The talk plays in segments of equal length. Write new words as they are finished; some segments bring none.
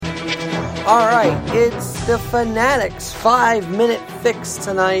All right, it's the Fanatics 5-minute fix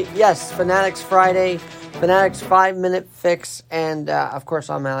tonight. Yes, Fanatics Friday, Fanatics 5-minute fix, and of course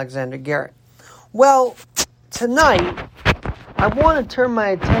I'm Alexander Garrett. Well, tonight I want to turn my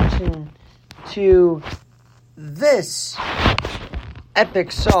attention to this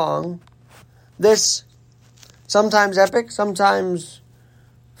epic song, this sometimes epic, sometimes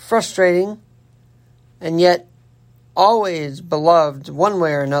frustrating, and yet always beloved one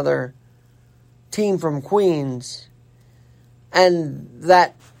way or another team from Queens, and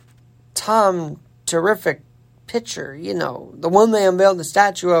that Tom terrific pitcher, you know, the one they unveiled the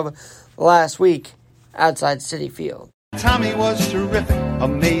statue of last week outside Citi Field. Tommy was terrific,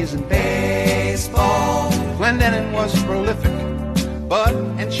 amazing baseball. Glendening was prolific. Bud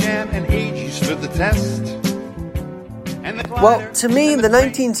and Sham and Agee stood the test. Well, to me, the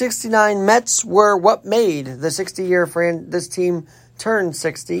 1969 Mets were what made the 60-year this team turn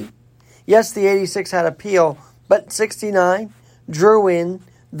 60. Yes, the 86 had appeal, but 69 drew in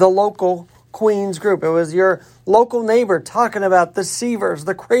the local Queens group. It was your local neighbor talking about the Seavers,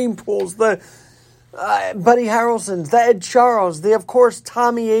 the Cranepools, the Buddy Harrelsons, the Ed Charles, of course,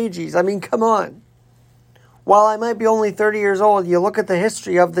 Tommy Agees. I mean, come on. While I might be only 30 years old, you look at the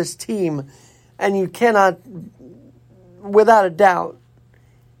history of this team, and you cannot, without a doubt,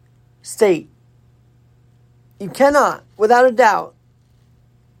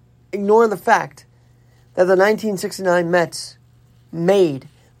 ignore the fact that the 1969 Mets made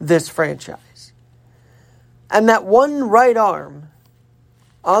this franchise. And that one right arm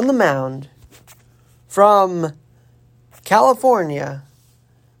on the mound from California,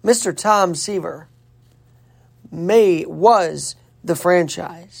 Mr. Tom Seaver, was the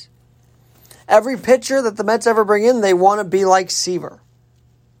franchise. Every pitcher that the Mets ever bring in, they want to be like Seaver.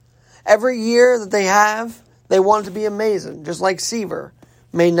 Every year that they have, they want it to be amazing, just like Seaver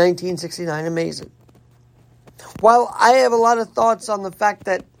made 1969 amazing. While I have a lot of thoughts on the fact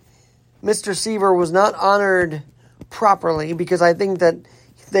that Mr. Seaver was not honored properly, because I think that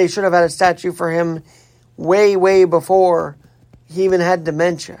they should have had a statue for him way, way before he even had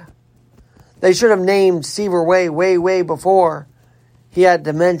dementia. They should have named Seaver way, way, way before he had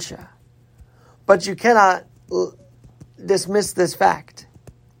dementia. But you cannot dismiss this fact.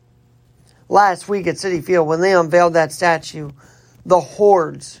 Last week at Citi Field, when they unveiled that statue, the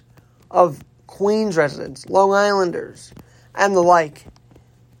hordes of Queens residents, Long Islanders, and the like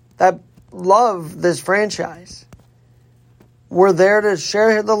that love this franchise were there to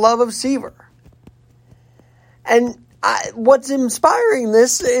share the love of Seaver. And what's inspiring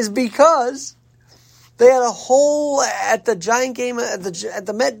this is because they had a whole, at the Giant game, at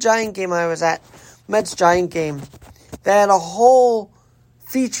the Met Giant game I was at, Mets Giant game, they had a whole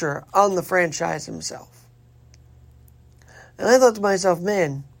feature on the franchise himself. And I thought to myself,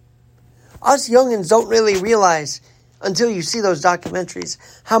 man, us youngins don't really realize until you see those documentaries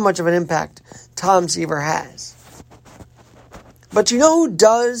how much of an impact Tom Seaver has. But you know who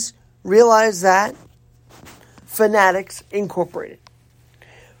does realize that? Fanatics Incorporated.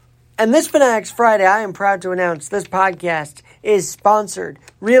 And this Fanatics Friday, I am proud to announce this podcast is sponsored,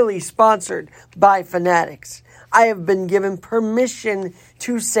 really sponsored by Fanatics. I have been given permission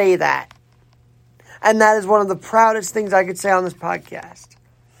to say that. And that is one of the proudest things I could say on this podcast.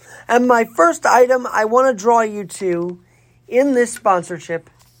 And my first item I want to draw you to in this sponsorship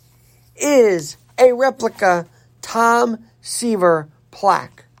is a replica Tom Seaver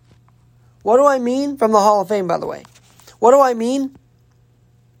plaque. What do I mean? From the Hall of Fame, by the way. What do I mean?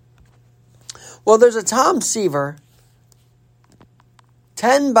 Well, there's a Tom Seaver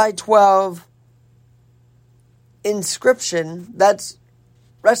 10 by 12 inscription that's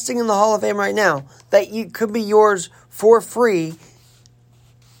resting in the Hall of Fame right now, that could be yours for free,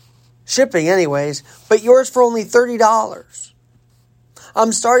 shipping anyways, but yours for only $30.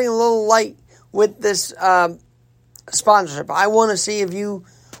 I'm starting a little light with this sponsorship. I want to see if you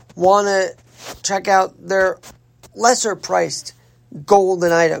want to check out their lesser priced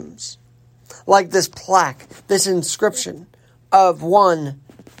golden items, like this plaque, this inscription of one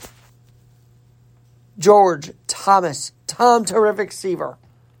George Thomas, Tom Terrific Seaver,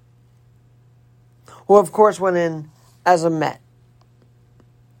 who of course went in as a Met.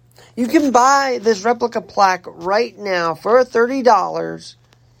 You can buy this replica plaque right now for $30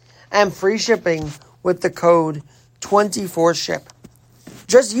 and free shipping with the code 24SHIP.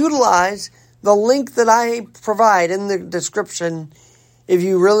 Just utilize the link that I provide in the description if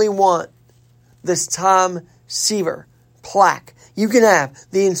you really want this Tom Seaver plaque. You can have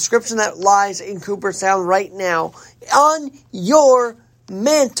the inscription that lies in Cooperstown right now on your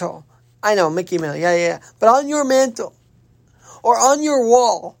mantle. I know, Mickey Mill, yeah. But on your mantle or on your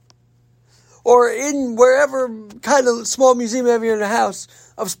wall or in wherever kind of small museum you have in your house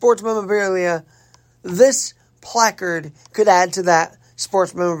of sports memorabilia, this placard could add to that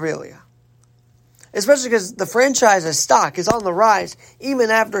sports memorabilia. Especially because the franchise's stock is on the rise even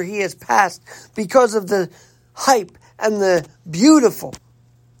after he has passed because of the hype and the beautiful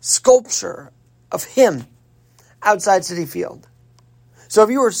sculpture of him outside Citi Field. So if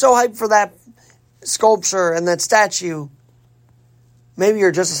you were so hyped for that sculpture and that statue, maybe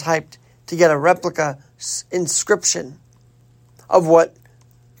you're just as hyped to get a replica inscription of what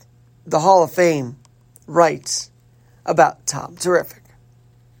the Hall of Fame writes about Tom Terrific.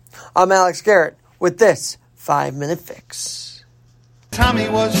 I'm Alex Garrett with this 5-Minute Fix. Tommy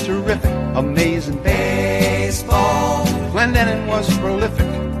was terrific, amazing baseball. Glendening was prolific.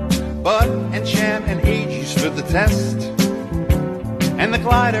 Bud and Sham and Agee stood the test. And the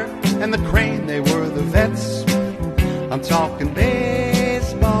glider and the crane, they were the vets. I'm talking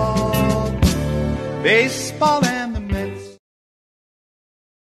baseball. Baseball and the Mets.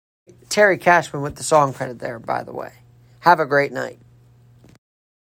 Terry Cashman with the song credit there, by the way. Have a great night.